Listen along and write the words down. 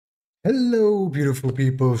Hello, beautiful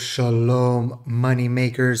people. Shalom, money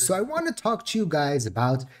makers. So, I want to talk to you guys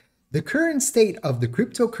about the current state of the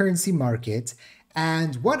cryptocurrency market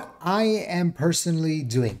and what I am personally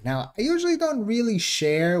doing. Now, I usually don't really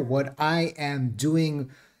share what I am doing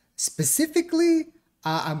specifically.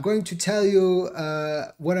 I'm going to tell you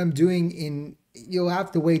what I'm doing in. You'll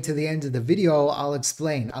have to wait to the end of the video. I'll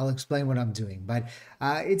explain. I'll explain what I'm doing. But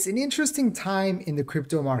it's an interesting time in the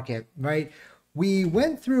crypto market, right? We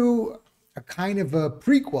went through a kind of a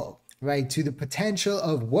prequel, right, to the potential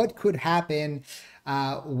of what could happen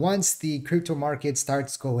once the crypto market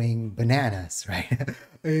starts going bananas, right,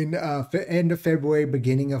 in end of February,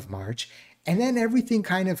 beginning of March, and then everything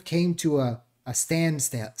kind of came to a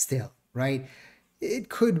standstill, still, right? It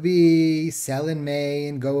could be sell in May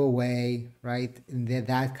and go away, right? And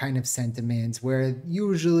that kind of sentiment, where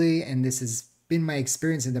usually, and this has been my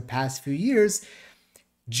experience in the past few years,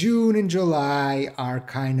 June and July are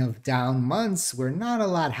kind of down months where not a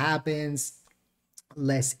lot happens,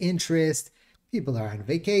 less interest. People are on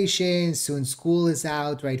vacation, soon school is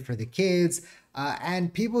out, right, for the kids.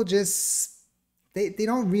 And people just, they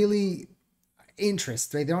don't really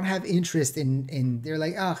interest, right? They don't have interest they're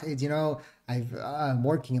like, oh, I'm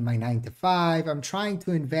working in my 9 to 5. I'm trying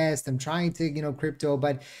to invest. I'm trying to, crypto,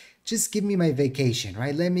 but just give me my vacation,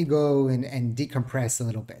 right? Let me go and decompress a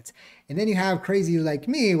little bit. And then you have crazy like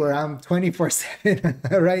me where I'm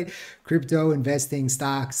 24/7, right? Crypto investing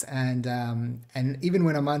stocks and even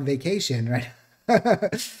when I'm on vacation, right?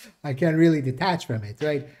 I can't really detach from it,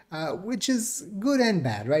 right? Which is good and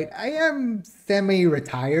bad, right? I am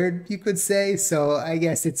semi-retired, you could say, so I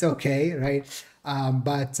guess it's okay, right?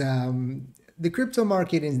 But the crypto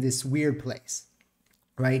market is this weird place,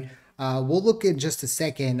 right? We'll look at just a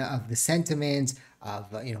second of the sentiment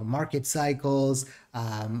of market cycles,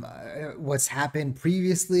 what's happened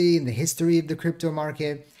previously in the history of the crypto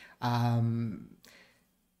market.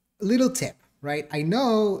 Little tip, right? I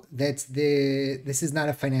know that this is not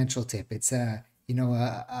a financial tip. It's a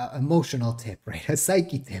emotional tip, right? A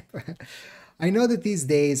psyche tip. I know that these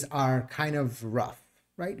days are kind of rough,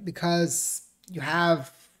 right? Because you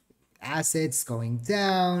have assets going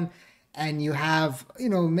down and you have,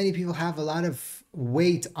 many people have a lot of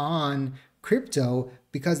weight on crypto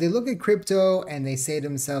because they look at crypto and they say to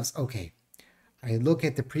themselves, okay, I look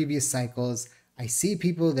at the previous cycles, I see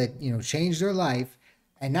people that, change their life,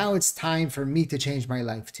 and now it's time for me to change my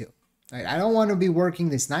life too. Right? I don't want to be working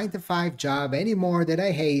this 9 to 5 job anymore that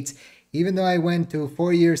I hate, even though I went to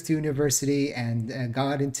 4 years to university and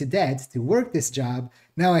got into debt to work this job.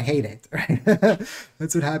 Now I hate it, right?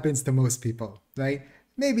 That's what happens to most people, right?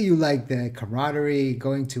 Maybe you like the camaraderie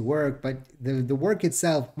going to work, but the work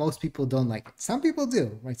itself, most people don't like it. Some people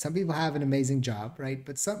do, right? Some people have an amazing job, right?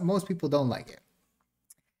 But most people don't like it.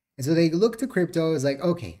 And so they look to crypto as like,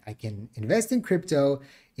 okay, I can invest in crypto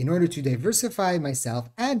in order to diversify myself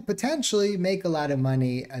and potentially make a lot of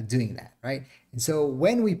money doing that, right? And so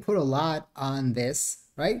when we put a lot on this,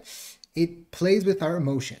 right, it plays with our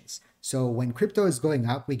emotions. So when crypto is going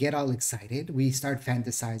up, we get all excited. We start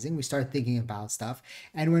fantasizing. We start thinking about stuff.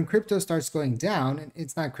 And when crypto starts going down, and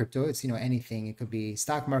it's not crypto, it's anything. It could be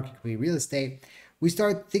stock market, it could be real estate. We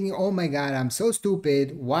start thinking, oh my God, I'm so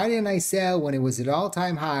stupid. Why didn't I sell when it was at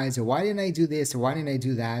all-time highs? Or why didn't I do this? Or why didn't I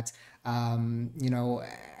do that? And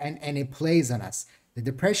it plays on us. The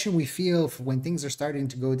depression we feel when things are starting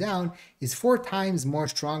to go down is 4 times more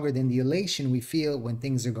stronger than the elation we feel when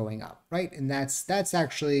things are going up, right? And that's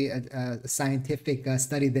actually a scientific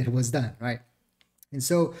study that was done, right? And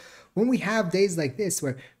so when we have days like this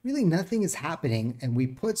where really nothing is happening and we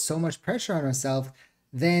put so much pressure on ourselves,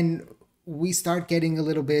 then we start getting a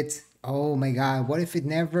little bit, oh my God, what if it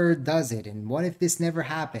never does it? And what if this never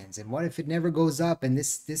happens? And what if it never goes up? And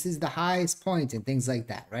this is the highest point and things like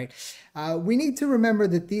that, right? We need to remember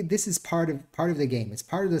that this is part of the game. It's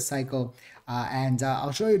part of the cycle. And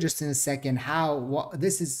I'll show you just in a second how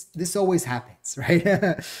this always happens,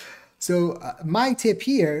 right? So my tip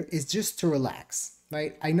here is just to relax,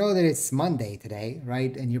 right? I know that it's Monday today,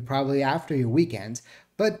 right? And you're probably after your weekend,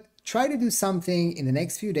 but try to do something in the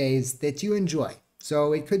next few days that you enjoy.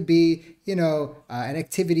 So it could be, an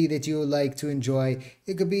activity that you like to enjoy.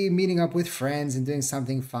 It could be meeting up with friends and doing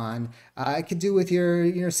something fun. It could do with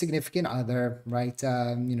your significant other, right?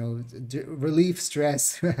 Relieve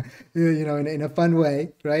stress, in a fun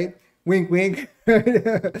way, right? Wink, wink.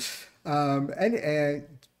 And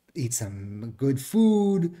eat some good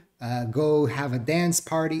food. Go have a dance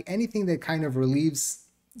party. Anything that kind of relieves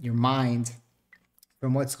your mind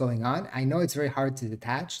from what's going on. I know it's very hard to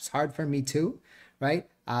detach. It's hard for me too, right?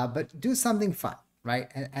 But do something fun, right?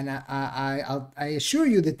 And I assure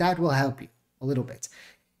you that will help you a little bit.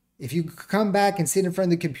 if you come back and sit in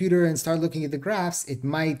front of the computer and start looking at the graphs, it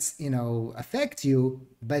might, affect you.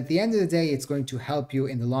 But at the end of the day, it's going to help you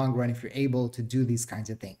in the long run if you're able to do these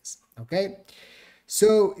kinds of things. Okay.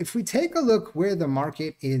 So if we take a look where the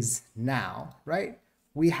market is now, right?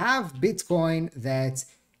 We have Bitcoin that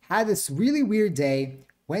had this really weird day,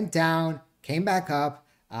 went down, came back up.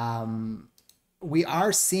 We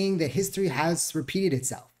are seeing that history has repeated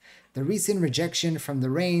itself. The recent rejection from the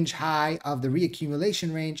range high of the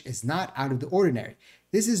reaccumulation range is not out of the ordinary.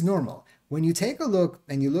 This is normal. When you take a look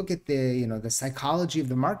and you look at the psychology of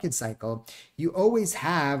the market cycle, you always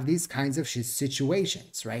have these kinds of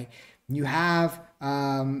situations, right? You have,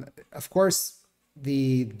 of course,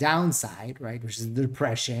 the downside, right, which is the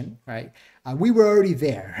depression, right? We were already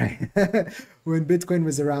there, right? When Bitcoin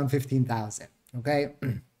was around 15,000, okay?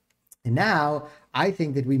 And now I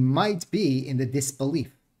think that we might be in the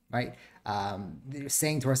disbelief, right? They're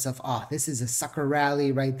saying to ourselves, oh, this is a sucker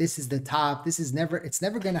rally, right? This is the top. It's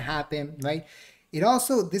never going to happen, right?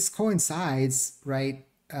 This coincides, right?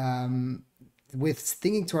 With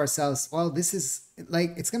thinking to ourselves, well, this is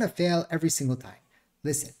like, it's going to fail every single time.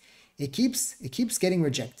 Listen, it keeps getting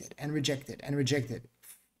rejected and rejected and rejected.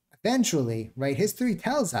 Eventually, right? History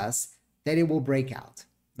tells us that it will break out,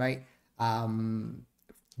 right?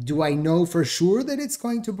 Do I know for sure that it's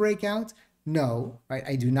going to break out? No, right?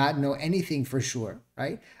 I do not know anything for sure,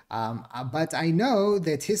 right? But I know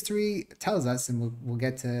that history tells us, and we'll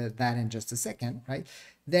get to that in just a second, right?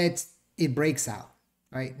 That it breaks out,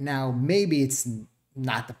 right? Now, maybe it's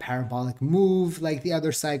not the parabolic move like the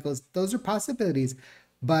other cycles. Those are possibilities,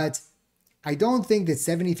 but I don't think that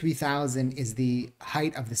 73,000 is the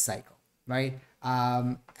height of the cycle, right?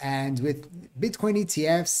 And with Bitcoin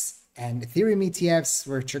ETFs and Ethereum ETFs,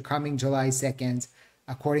 which are coming July 2nd,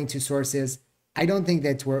 according to sources, I don't think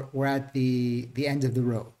that we're at the end of the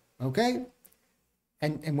road, okay?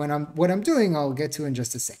 And what I'm doing, I'll get to in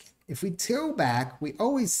just a second. If we go back, we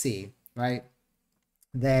always see, right,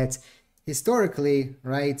 that historically,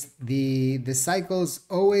 right, the cycles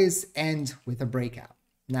always end with a breakout.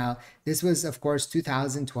 Now, this was, of course,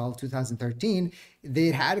 2012, 2013.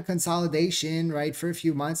 They had a consolidation, right, for a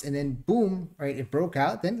few months, and then boom, right, it broke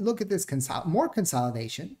out. Then look at this more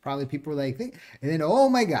consolidation. Probably people were like, and then, oh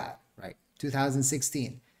my God, right,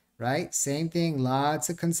 2016, right? Same thing, lots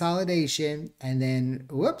of consolidation, and then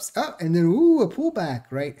whoops, up, and then ooh, a pullback,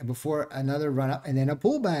 right? Before another run up, and then a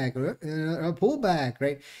pullback,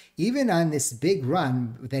 right? Even on this big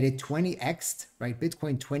run that it 20x'd, right?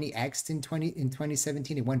 Bitcoin 20x'd in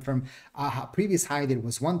 2017. It went from a previous high that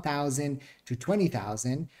was 1,000 to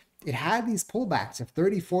 20,000. It had these pullbacks of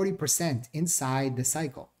 30-40% inside the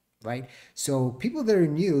cycle. Right? So people that are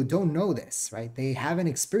new don't know this, right? They haven't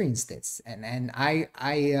experienced this. And I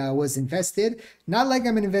was invested, not like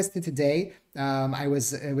I'm invested today. I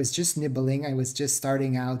was just nibbling. I was just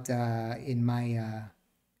starting out in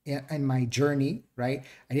my journey, right?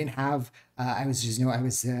 I didn't have, I was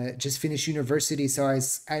just finished university. So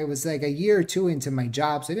I was like a year or two into my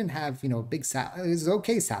job. So I didn't have, big salary. It was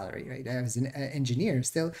okay salary, right? I was an engineer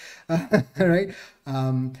still, right?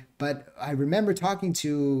 But I remember talking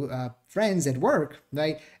to friends at work,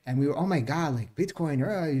 right? And we were, oh my God, like Bitcoin,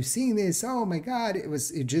 are you seeing this? Oh my God, it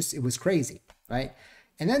was crazy, right?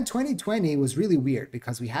 And then 2020 was really weird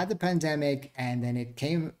because we had the pandemic and then it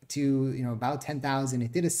came to, about 10,000.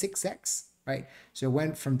 It did a 6x, right? So it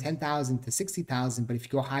went from 10,000 to 60,000. But if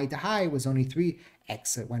you go high to high, it was only 3x.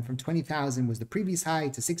 So it went from 20,000 was the previous high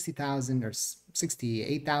to 60,000 or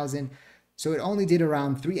 68,000. So it only did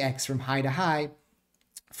around 3x from high to high.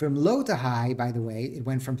 From low to high, by the way, it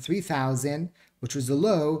went from 3,000, which was the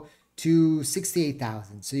low, to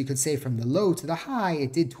 68,000. So you could say from the low to the high,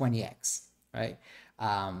 it did 20x, right?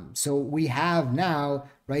 So we have now,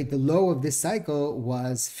 right, the low of this cycle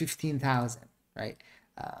was 15,000, right?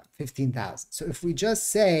 15,000. So if we just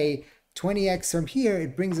say 20x from here,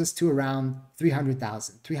 it brings us to around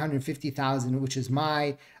 300,000, 350,000, which is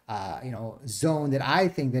my, zone that I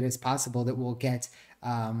think that it's possible that we'll get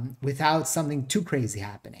without something too crazy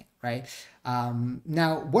happening, right?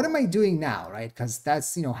 Now, what am I doing now, right? Because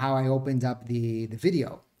that's, how I opened up the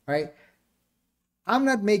video, right? I'm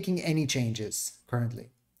not making any changes currently.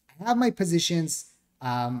 I have my positions.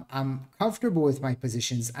 I'm comfortable with my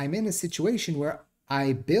positions. I'm in a situation where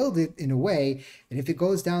I build it in a way that if it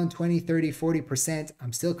goes down 20, 30, 40%,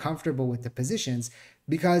 I'm still comfortable with the positions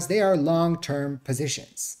because they are long-term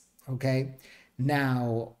positions, okay?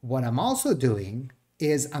 Now, what I'm also doing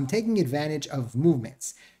is I'm taking advantage of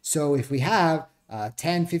movements. So if we have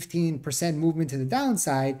 10, 15% movement to the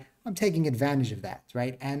downside, I'm taking advantage of that,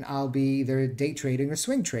 right? And I'll be either day trading or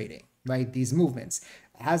swing trading, right? These movements.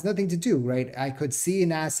 has nothing to do, right? I could see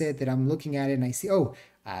an asset that I'm looking at it and I see, oh,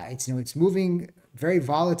 it's moving very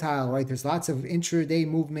volatile, right? There's lots of intraday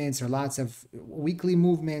movements or lots of weekly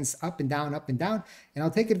movements up and down, and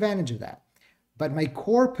I'll take advantage of that. But my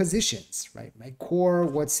core positions, right? My core,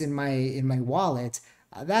 what's in my wallet,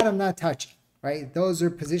 that I'm not touching, right? Those are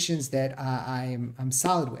positions that I'm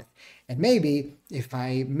solid with. And maybe if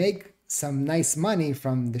I make some nice money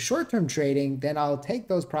from the short-term trading, then I'll take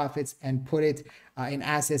those profits and put it in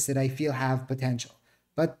assets that I feel have potential.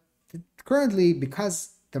 But currently,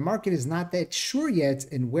 because the market is not that sure yet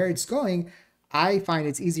in where it's going, I find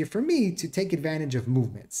it's easier for me to take advantage of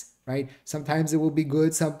movements, right? Sometimes it will be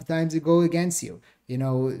good, sometimes it go against you. You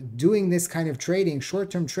know, doing this kind of trading,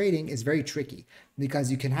 short-term trading, is very tricky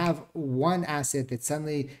because you can have one asset that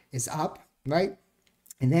suddenly is up, right?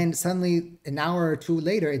 And then suddenly an hour or two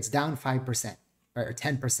later, it's down 5% or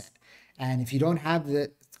 10%. And if you don't have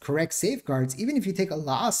the correct safeguards, even if you take a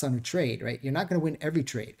loss on a trade, right, you're not going to win every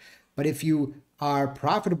trade. But if you are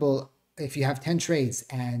profitable, if you have 10 trades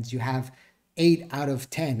and you have 8 out of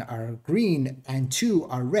 10 are green and 2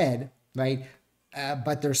 are red, right?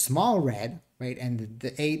 But they're small red, right? And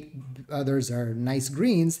the 8 others are nice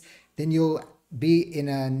greens, then you'll be in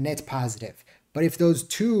a net positive. But if those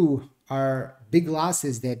 2 are big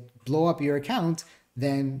losses that blow up your account,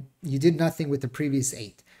 then you did nothing with the previous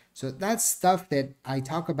 8. So that's stuff that I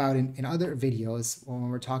talk about in other videos when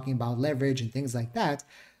we're talking about leverage and things like that.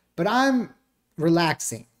 But I'm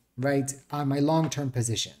relaxing, right, on my long-term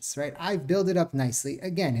positions, right? I've built it up nicely.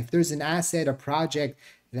 Again, if there's an asset, a project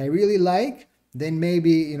that I really like, then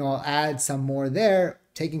maybe, you know, I'll add some more there,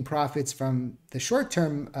 taking profits from the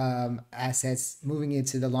short-term assets, moving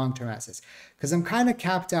into the long-term assets, because I'm kind of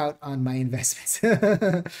capped out on my investments,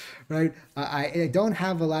 right? I don't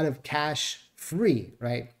have a lot of cash free,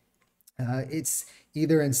 right? It's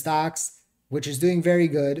either in stocks, which is doing very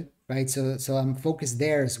good, right? So I'm focused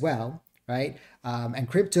there as well, right? And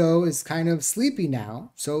crypto is kind of sleepy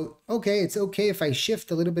now. So, okay, it's okay if I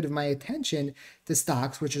shift a little bit of my attention to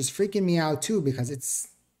stocks, which is freaking me out too, because it's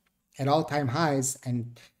at all-time highs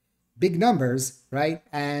and big numbers, right?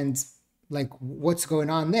 And like, what's going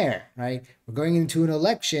on there, right? We're going into an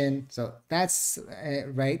election, so that's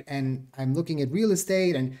right. And I'm looking at real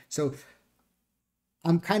estate, and so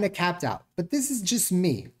I'm kind of capped out. But this is just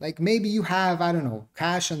me. Like, maybe you have, I don't know,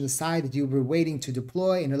 cash on the side that you were waiting to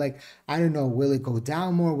deploy, and you're like, I don't know, will it go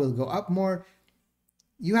down more? Will it go up more?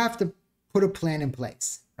 You have to put a plan in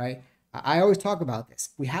place, right? I always talk about this.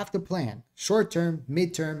 We have to plan short-term,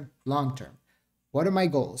 mid-term, long-term. What are my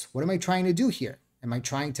goals? What am I trying to do here? Am I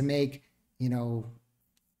trying to make,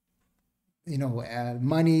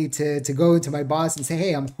 money to go to my boss and say,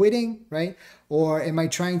 hey, I'm quitting, right? Or am I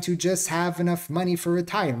trying to just have enough money for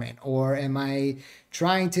retirement? Or am I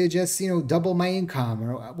trying to just, double my income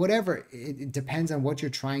or whatever? It depends on what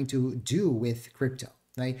you're trying to do with crypto,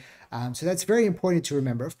 right? So that's very important to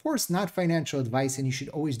remember. Of course, not financial advice, and you should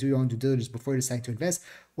always do your own due diligence before you decide to invest.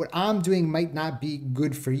 What I'm doing might not be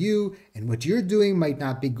good for you, and what you're doing might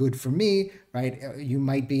not be good for me, right? You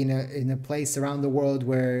might be in a place around the world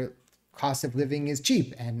where cost of living is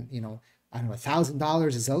cheap, and I don't know, $1,000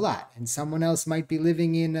 is a lot, and someone else might be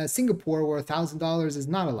living in Singapore where $1,000 is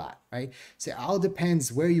not a lot, right? So it all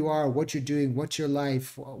depends where you are, what you're doing, what's your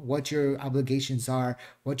life, what your obligations are,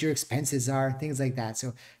 what your expenses are, things like that.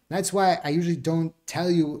 So that's why I usually don't tell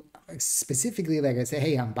you specifically, like I say,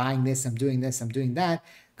 hey, I'm buying this, I'm doing this, I'm doing that,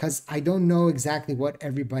 because I don't know exactly what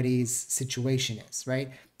everybody's situation is,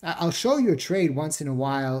 right? I'll show you a trade once in a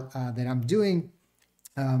while that I'm doing.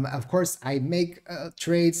 Of course, I make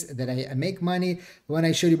trades that I make money. When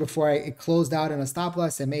I showed you before, it closed out on a stop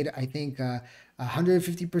loss. I made, I think,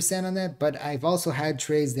 150% on that. But I've also had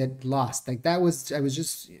trades that lost. Like that was, I was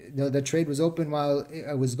just, the trade was open while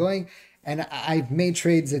I was going. And I've made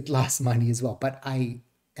trades that lost money as well. But I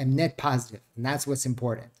am net positive. And that's what's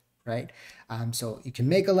important, right? So you can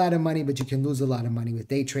make a lot of money, but you can lose a lot of money with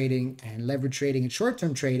day trading and leverage trading and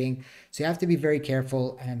short-term trading. So you have to be very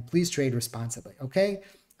careful, and please trade responsibly, okay?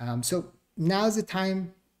 So now's the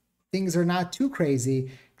time. Things are not too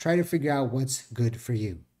crazy. Try to figure out what's good for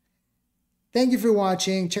you. Thank you for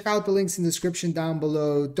watching. Check out the links in the description down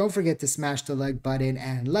below. Don't forget to smash the like button.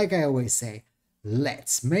 And like I always say,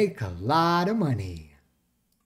 let's make a lot of money.